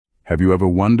Have you ever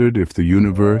wondered if the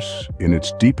universe, in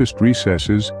its deepest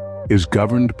recesses, is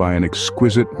governed by an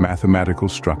exquisite mathematical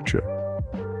structure?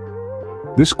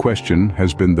 This question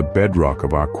has been the bedrock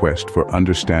of our quest for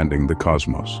understanding the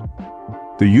cosmos.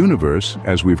 The universe,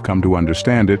 as we've come to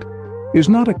understand it, is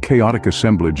not a chaotic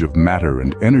assemblage of matter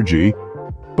and energy,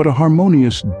 but a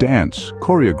harmonious dance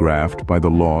choreographed by the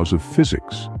laws of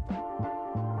physics.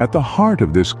 At the heart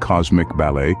of this cosmic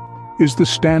ballet is the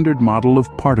standard model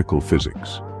of particle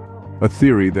physics, a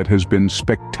theory that has been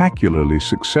spectacularly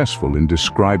successful in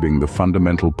describing the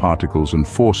fundamental particles and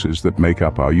forces that make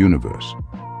up our universe.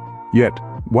 Yet,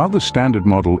 while the standard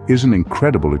model is an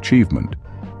incredible achievement,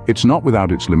 it's not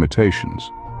without its limitations.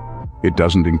 It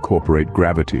doesn't incorporate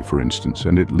gravity, for instance,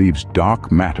 and it leaves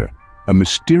dark matter, a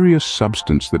mysterious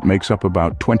substance that makes up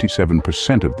about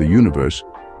 27% of the universe,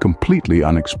 completely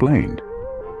unexplained.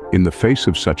 In the face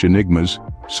of such enigmas,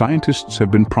 scientists have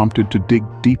been prompted to dig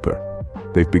deeper.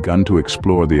 They've begun to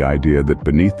explore the idea that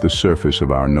beneath the surface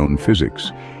of our known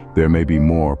physics, there may be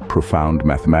more profound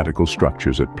mathematical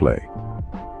structures at play.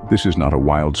 This is not a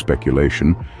wild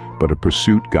speculation, but a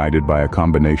pursuit guided by a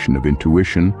combination of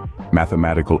intuition,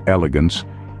 mathematical elegance,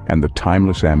 and the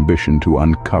timeless ambition to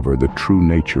uncover the true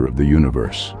nature of the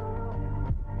universe.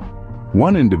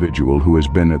 One individual who has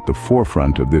been at the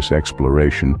forefront of this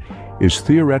exploration is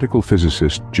theoretical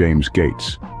physicist James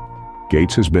Gates.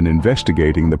 Gates has been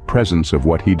investigating the presence of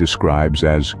what he describes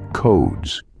as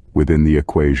codes within the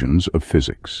equations of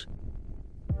physics.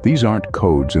 These aren't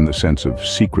codes in the sense of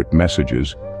secret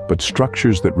messages, but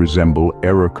structures that resemble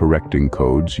error-correcting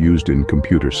codes used in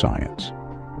computer science.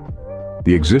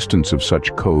 The existence of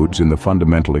such codes in the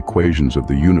fundamental equations of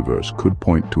the universe could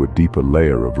point to a deeper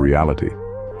layer of reality,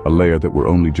 a layer that we're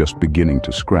only just beginning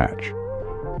to scratch.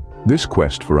 This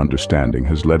quest for understanding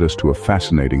has led us to a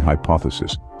fascinating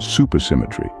hypothesis,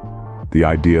 supersymmetry. The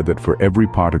idea that for every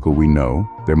particle we know,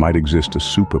 there might exist a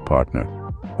superpartner,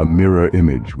 a mirror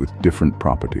image with different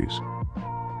properties.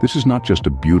 This is not just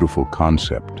a beautiful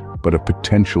concept, but a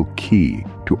potential key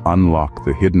to unlock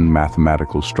the hidden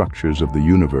mathematical structures of the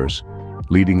universe,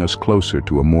 leading us closer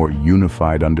to a more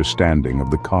unified understanding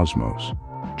of the cosmos.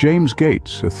 James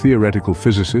Gates, a theoretical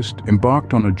physicist,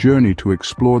 embarked on a journey to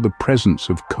explore the presence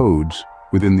of codes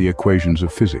within the equations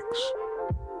of physics.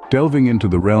 Delving into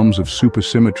the realms of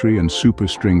supersymmetry and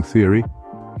superstring theory,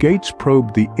 Gates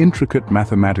probed the intricate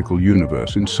mathematical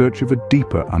universe in search of a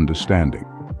deeper understanding.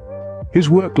 His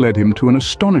work led him to an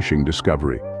astonishing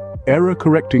discovery: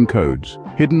 error-correcting codes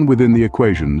hidden within the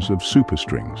equations of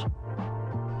superstrings.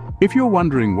 If you're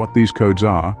wondering what these codes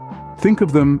are, think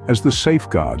of them as the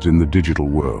safeguards in the digital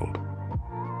world.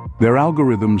 They're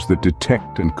algorithms that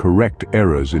detect and correct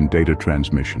errors in data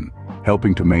transmission,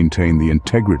 helping to maintain the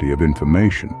integrity of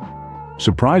information.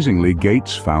 Surprisingly,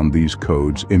 Gates found these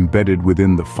codes embedded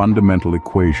within the fundamental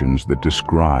equations that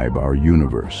describe our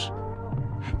universe.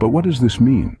 But what does this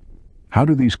mean? How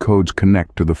do these codes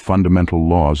connect to the fundamental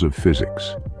laws of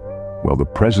physics? Well, the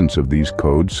presence of these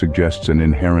codes suggests an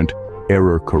inherent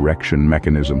error correction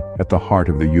mechanism at the heart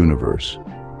of the universe.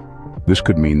 This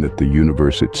could mean that the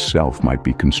universe itself might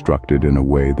be constructed in a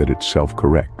way that it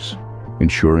self-corrects,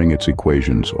 ensuring its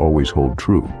equations always hold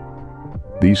true.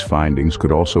 These findings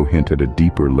could also hint at a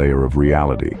deeper layer of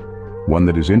reality, one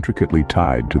that is intricately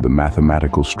tied to the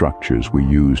mathematical structures we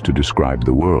use to describe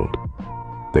the world.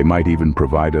 They might even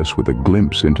provide us with a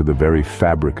glimpse into the very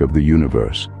fabric of the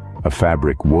universe, a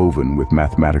fabric woven with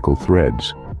mathematical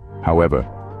threads. However,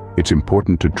 it's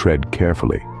important to tread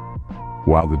carefully.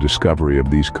 While the discovery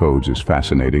of these codes is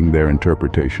fascinating, their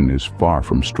interpretation is far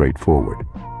from straightforward.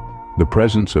 The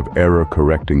presence of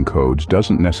error-correcting codes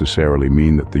doesn't necessarily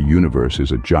mean that the universe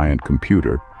is a giant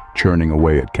computer churning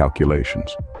away at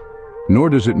calculations. Nor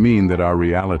does it mean that our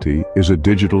reality is a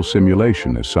digital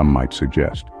simulation, as some might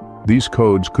suggest. These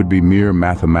codes could be mere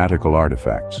mathematical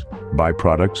artifacts,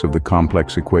 byproducts of the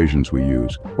complex equations we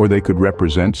use, or they could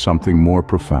represent something more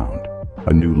profound,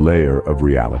 a new layer of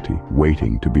reality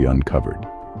waiting to be uncovered.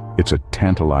 It's a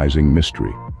tantalizing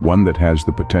mystery, one that has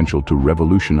the potential to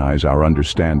revolutionize our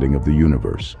understanding of the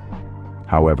universe.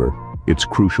 However, it's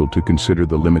crucial to consider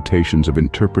the limitations of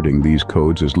interpreting these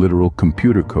codes as literal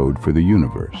computer code for the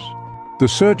universe. The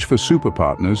search for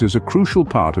superpartners is a crucial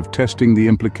part of testing the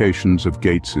implications of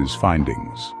Gates's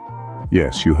findings.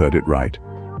 Yes, you heard it right.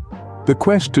 The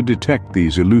quest to detect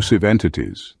these elusive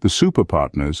entities, the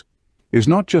superpartners, is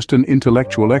not just an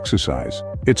intellectual exercise.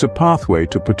 It's a pathway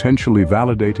to potentially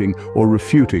validating or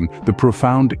refuting the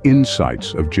profound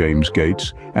insights of James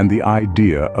Gates and the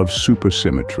idea of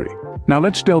supersymmetry. Now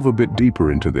let's delve a bit deeper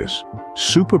into this.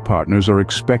 Superpartners are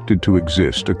expected to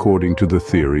exist according to the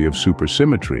theory of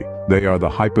supersymmetry. They are the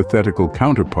hypothetical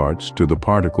counterparts to the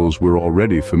particles we're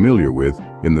already familiar with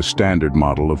in the standard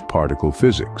model of particle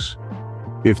physics.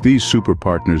 If these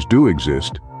superpartners do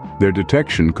exist, their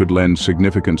detection could lend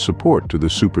significant support to the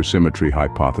supersymmetry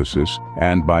hypothesis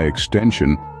and, by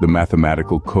extension, the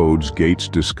mathematical codes Gates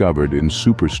discovered in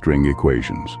superstring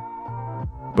equations.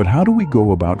 But how do we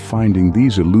go about finding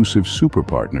these elusive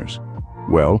superpartners?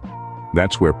 Well,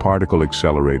 that's where particle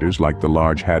accelerators like the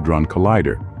Large Hadron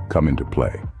Collider come into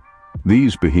play.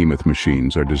 These behemoth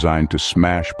machines are designed to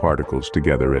smash particles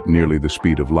together at nearly the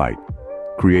speed of light,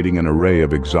 creating an array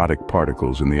of exotic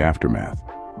particles in the aftermath.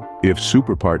 If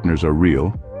superpartners are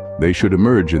real, they should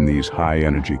emerge in these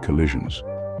high-energy collisions.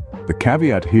 The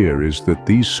caveat here is that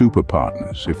these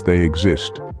superpartners, if they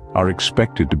exist, are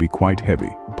expected to be quite heavy,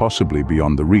 possibly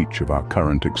beyond the reach of our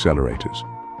current accelerators.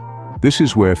 This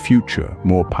is where future,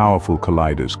 more powerful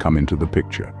colliders come into the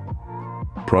picture.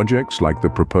 Projects like the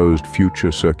proposed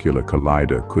Future Circular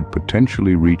Collider could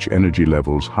potentially reach energy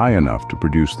levels high enough to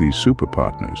produce these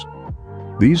superpartners.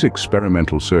 These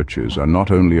experimental searches are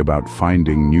not only about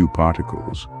finding new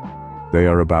particles, they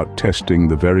are about testing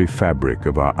the very fabric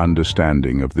of our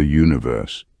understanding of the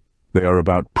universe. They are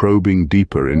about probing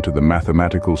deeper into the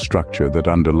mathematical structure that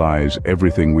underlies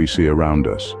everything we see around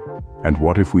us. And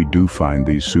what if we do find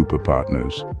these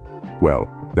superpartners? Well,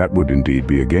 that would indeed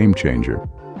be a game changer.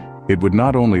 It would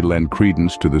not only lend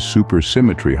credence to the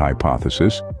supersymmetry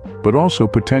hypothesis, but also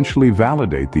potentially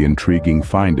validate the intriguing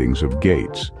findings of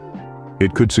Gates.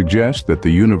 It could suggest that the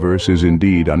universe is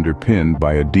indeed underpinned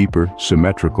by a deeper,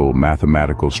 symmetrical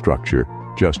mathematical structure,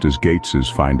 just as Gates's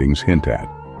findings hint at.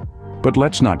 But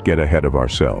let's not get ahead of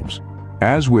ourselves.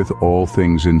 As with all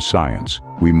things in science,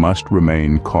 we must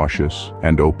remain cautious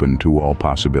and open to all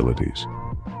possibilities.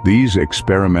 These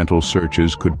experimental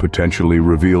searches could potentially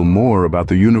reveal more about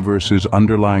the universe's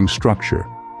underlying structure.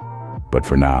 But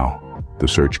for now, the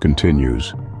search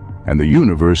continues, and the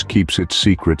universe keeps its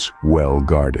secrets well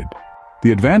guarded.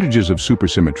 The advantages of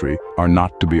supersymmetry are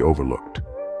not to be overlooked.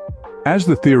 As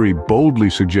the theory boldly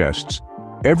suggests,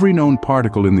 every known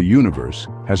particle in the universe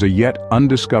has a yet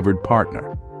undiscovered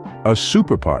partner. A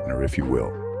superpartner, if you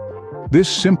will. This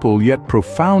simple yet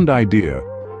profound idea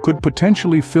could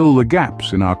potentially fill the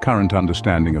gaps in our current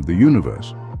understanding of the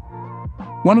universe.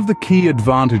 One of the key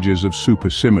advantages of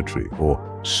supersymmetry,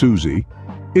 or SUSY,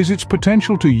 is its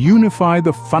potential to unify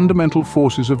the fundamental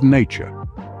forces of nature.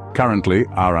 Currently,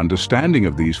 our understanding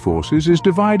of these forces is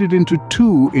divided into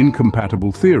two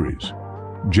incompatible theories: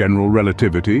 general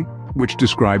relativity, which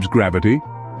describes gravity,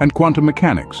 and quantum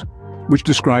mechanics, which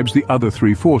describes the other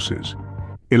three forces,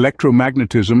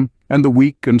 electromagnetism and the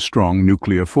weak and strong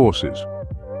nuclear forces.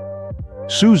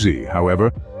 SUSY, however,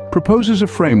 proposes a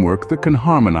framework that can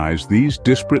harmonize these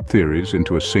disparate theories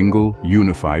into a single,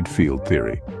 unified field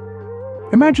theory.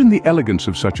 Imagine the elegance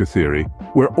of such a theory,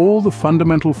 where all the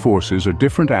fundamental forces are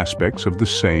different aspects of the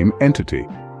same entity.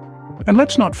 And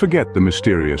let's not forget the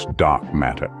mysterious dark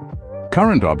matter.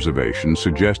 Current observations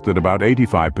suggest that about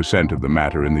 85% of the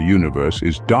matter in the universe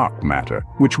is dark matter,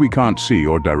 which we can't see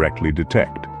or directly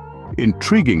detect.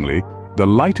 Intriguingly, the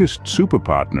lightest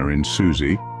superpartner in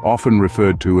SUSY, often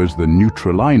referred to as the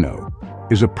neutralino,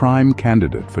 is a prime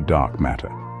candidate for dark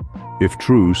matter. If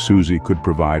true, SUSY could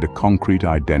provide a concrete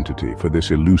identity for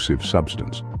this elusive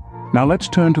substance. Now let's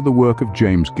turn to the work of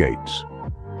James Gates.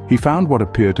 He found what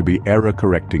appear to be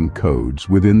error-correcting codes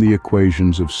within the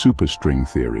equations of superstring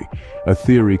theory, a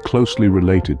theory closely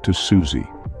related to SUSY.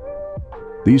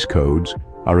 These codes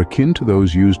are akin to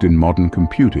those used in modern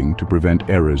computing to prevent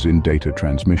errors in data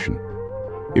transmission.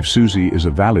 If SUSY is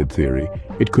a valid theory,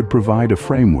 it could provide a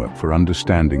framework for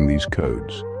understanding these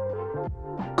codes.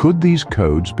 Could these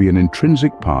codes be an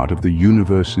intrinsic part of the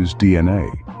universe's DNA,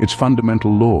 its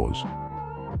fundamental laws?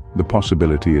 The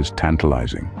possibility is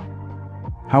tantalizing.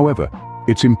 However,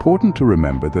 it's important to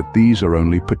remember that these are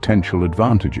only potential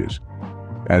advantages.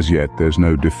 As yet, there's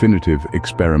no definitive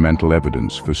experimental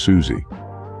evidence for SUSY.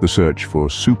 The search for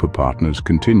superpartners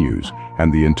continues,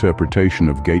 and the interpretation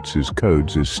of Gates's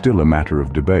codes is still a matter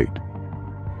of debate.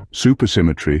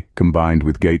 Supersymmetry, combined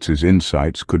with Gates's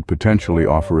insights, could potentially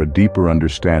offer a deeper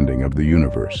understanding of the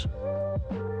universe.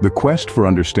 The quest for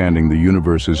understanding the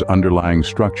universe's underlying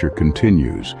structure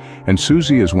continues, and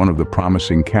SUSY is one of the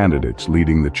promising candidates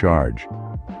leading the charge.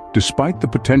 Despite the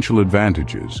potential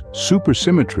advantages,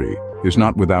 supersymmetry is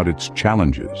not without its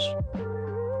challenges.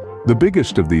 The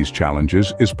biggest of these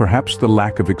challenges is perhaps the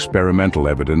lack of experimental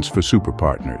evidence for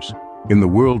superpartners. In the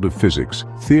world of physics,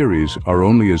 theories are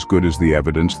only as good as the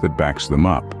evidence that backs them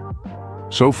up.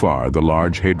 So far, the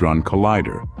Large Hadron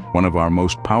Collider, one of our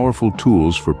most powerful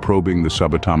tools for probing the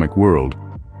subatomic world,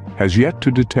 has yet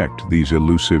to detect these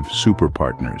elusive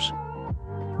superpartners.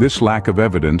 This lack of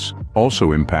evidence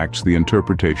also impacts the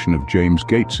interpretation of James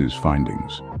Gates's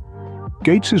findings.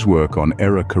 Gates's work on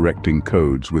error-correcting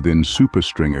codes within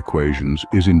superstring equations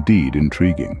is indeed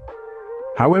intriguing.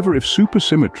 However, if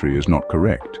supersymmetry is not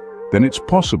correct, then it's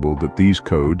possible that these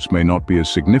codes may not be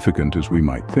as significant as we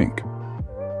might think.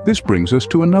 This brings us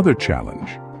to another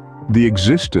challenge: the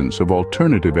existence of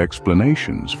alternative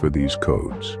explanations for these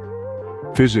codes.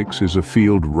 Physics is a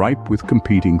field ripe with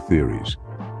competing theories,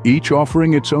 each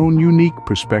offering its own unique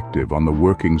perspective on the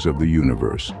workings of the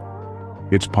universe.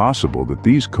 It's possible that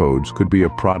these codes could be a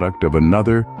product of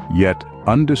another, yet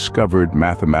undiscovered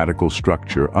mathematical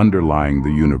structure underlying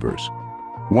the universe,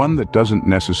 one that doesn't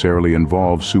necessarily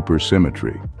involve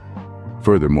supersymmetry.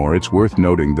 Furthermore, it's worth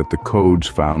noting that the codes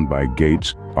found by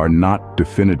Gates are not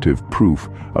definitive proof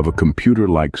of a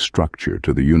computer-like structure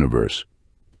to the universe.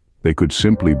 They could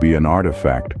simply be an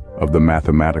artifact of the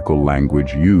mathematical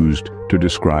language used to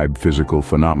describe physical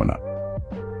phenomena.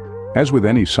 As with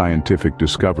any scientific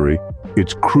discovery,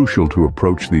 it's crucial to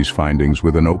approach these findings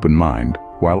with an open mind,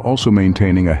 while also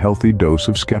maintaining a healthy dose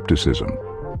of skepticism.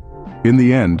 In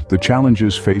the end, the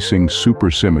challenges facing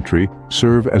supersymmetry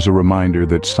serve as a reminder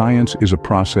that science is a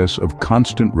process of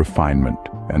constant refinement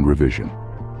and revision.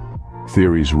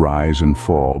 Theories rise and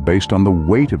fall based on the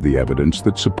weight of the evidence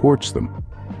that supports them.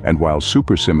 And while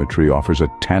supersymmetry offers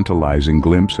a tantalizing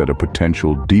glimpse at a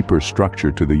potential deeper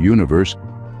structure to the universe,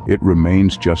 it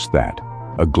remains just that,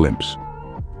 a glimpse.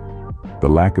 The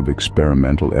lack of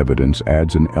experimental evidence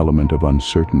adds an element of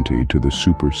uncertainty to the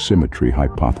supersymmetry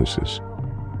hypothesis.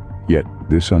 Yet,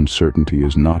 this uncertainty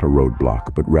is not a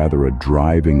roadblock, but rather a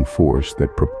driving force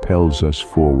that propels us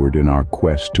forward in our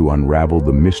quest to unravel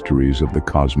the mysteries of the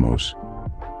cosmos.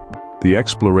 The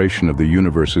exploration of the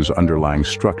universe's underlying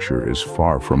structure is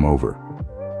far from over.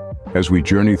 As we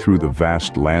journey through the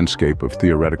vast landscape of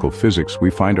theoretical physics,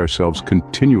 we find ourselves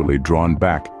continually drawn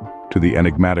back to the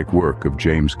enigmatic work of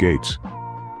James Gates.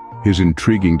 His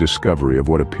intriguing discovery of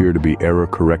what appear to be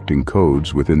error-correcting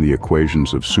codes within the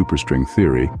equations of superstring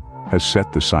theory has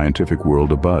set the scientific world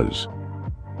abuzz.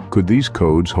 Could these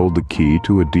codes hold the key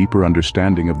to a deeper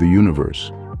understanding of the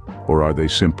universe? Or are they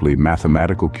simply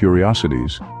mathematical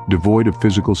curiosities, devoid of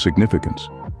physical significance?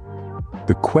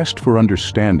 The quest for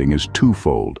understanding is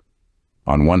twofold.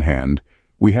 On one hand,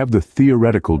 we have the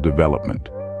theoretical development,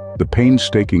 the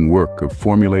painstaking work of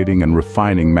formulating and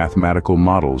refining mathematical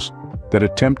models that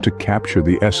attempt to capture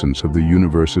the essence of the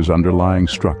universe's underlying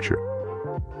structure.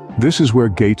 This is where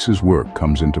Gates's work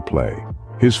comes into play.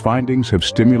 His findings have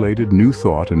stimulated new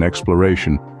thought and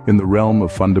exploration in the realm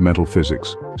of fundamental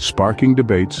physics, sparking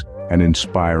debates and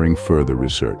inspiring further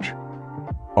research.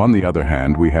 On the other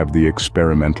hand, we have the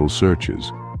experimental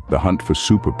searches. The hunt for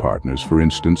superpartners, for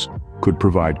instance, could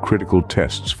provide critical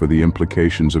tests for the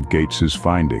implications of Gates's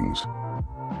findings.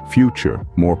 Future,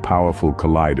 more powerful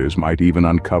colliders might even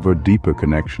uncover deeper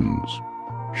connections,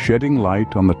 shedding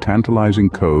light on the tantalizing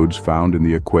codes found in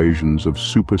the equations of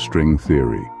superstring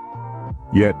theory.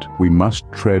 Yet, we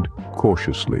must tread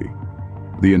cautiously.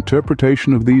 The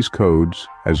interpretation of these codes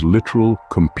as literal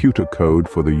computer code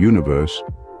for the universe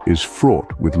is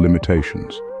fraught with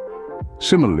limitations.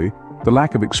 Similarly, the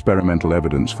lack of experimental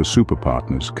evidence for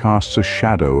superpartners casts a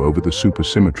shadow over the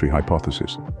supersymmetry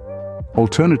hypothesis.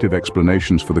 Alternative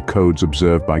explanations for the codes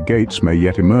observed by Gates may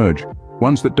yet emerge,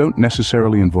 ones that don't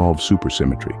necessarily involve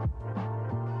supersymmetry.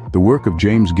 The work of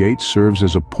James Gates serves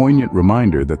as a poignant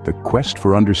reminder that the quest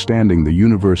for understanding the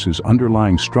universe's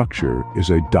underlying structure is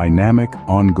a dynamic,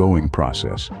 ongoing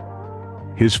process.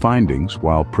 His findings,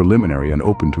 while preliminary and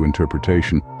open to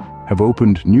interpretation, have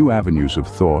opened new avenues of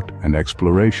thought and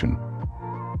exploration.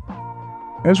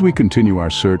 As we continue our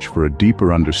search for a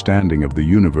deeper understanding of the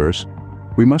universe,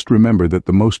 we must remember that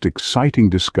the most exciting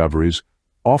discoveries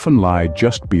often lie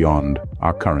just beyond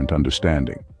our current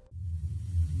understanding.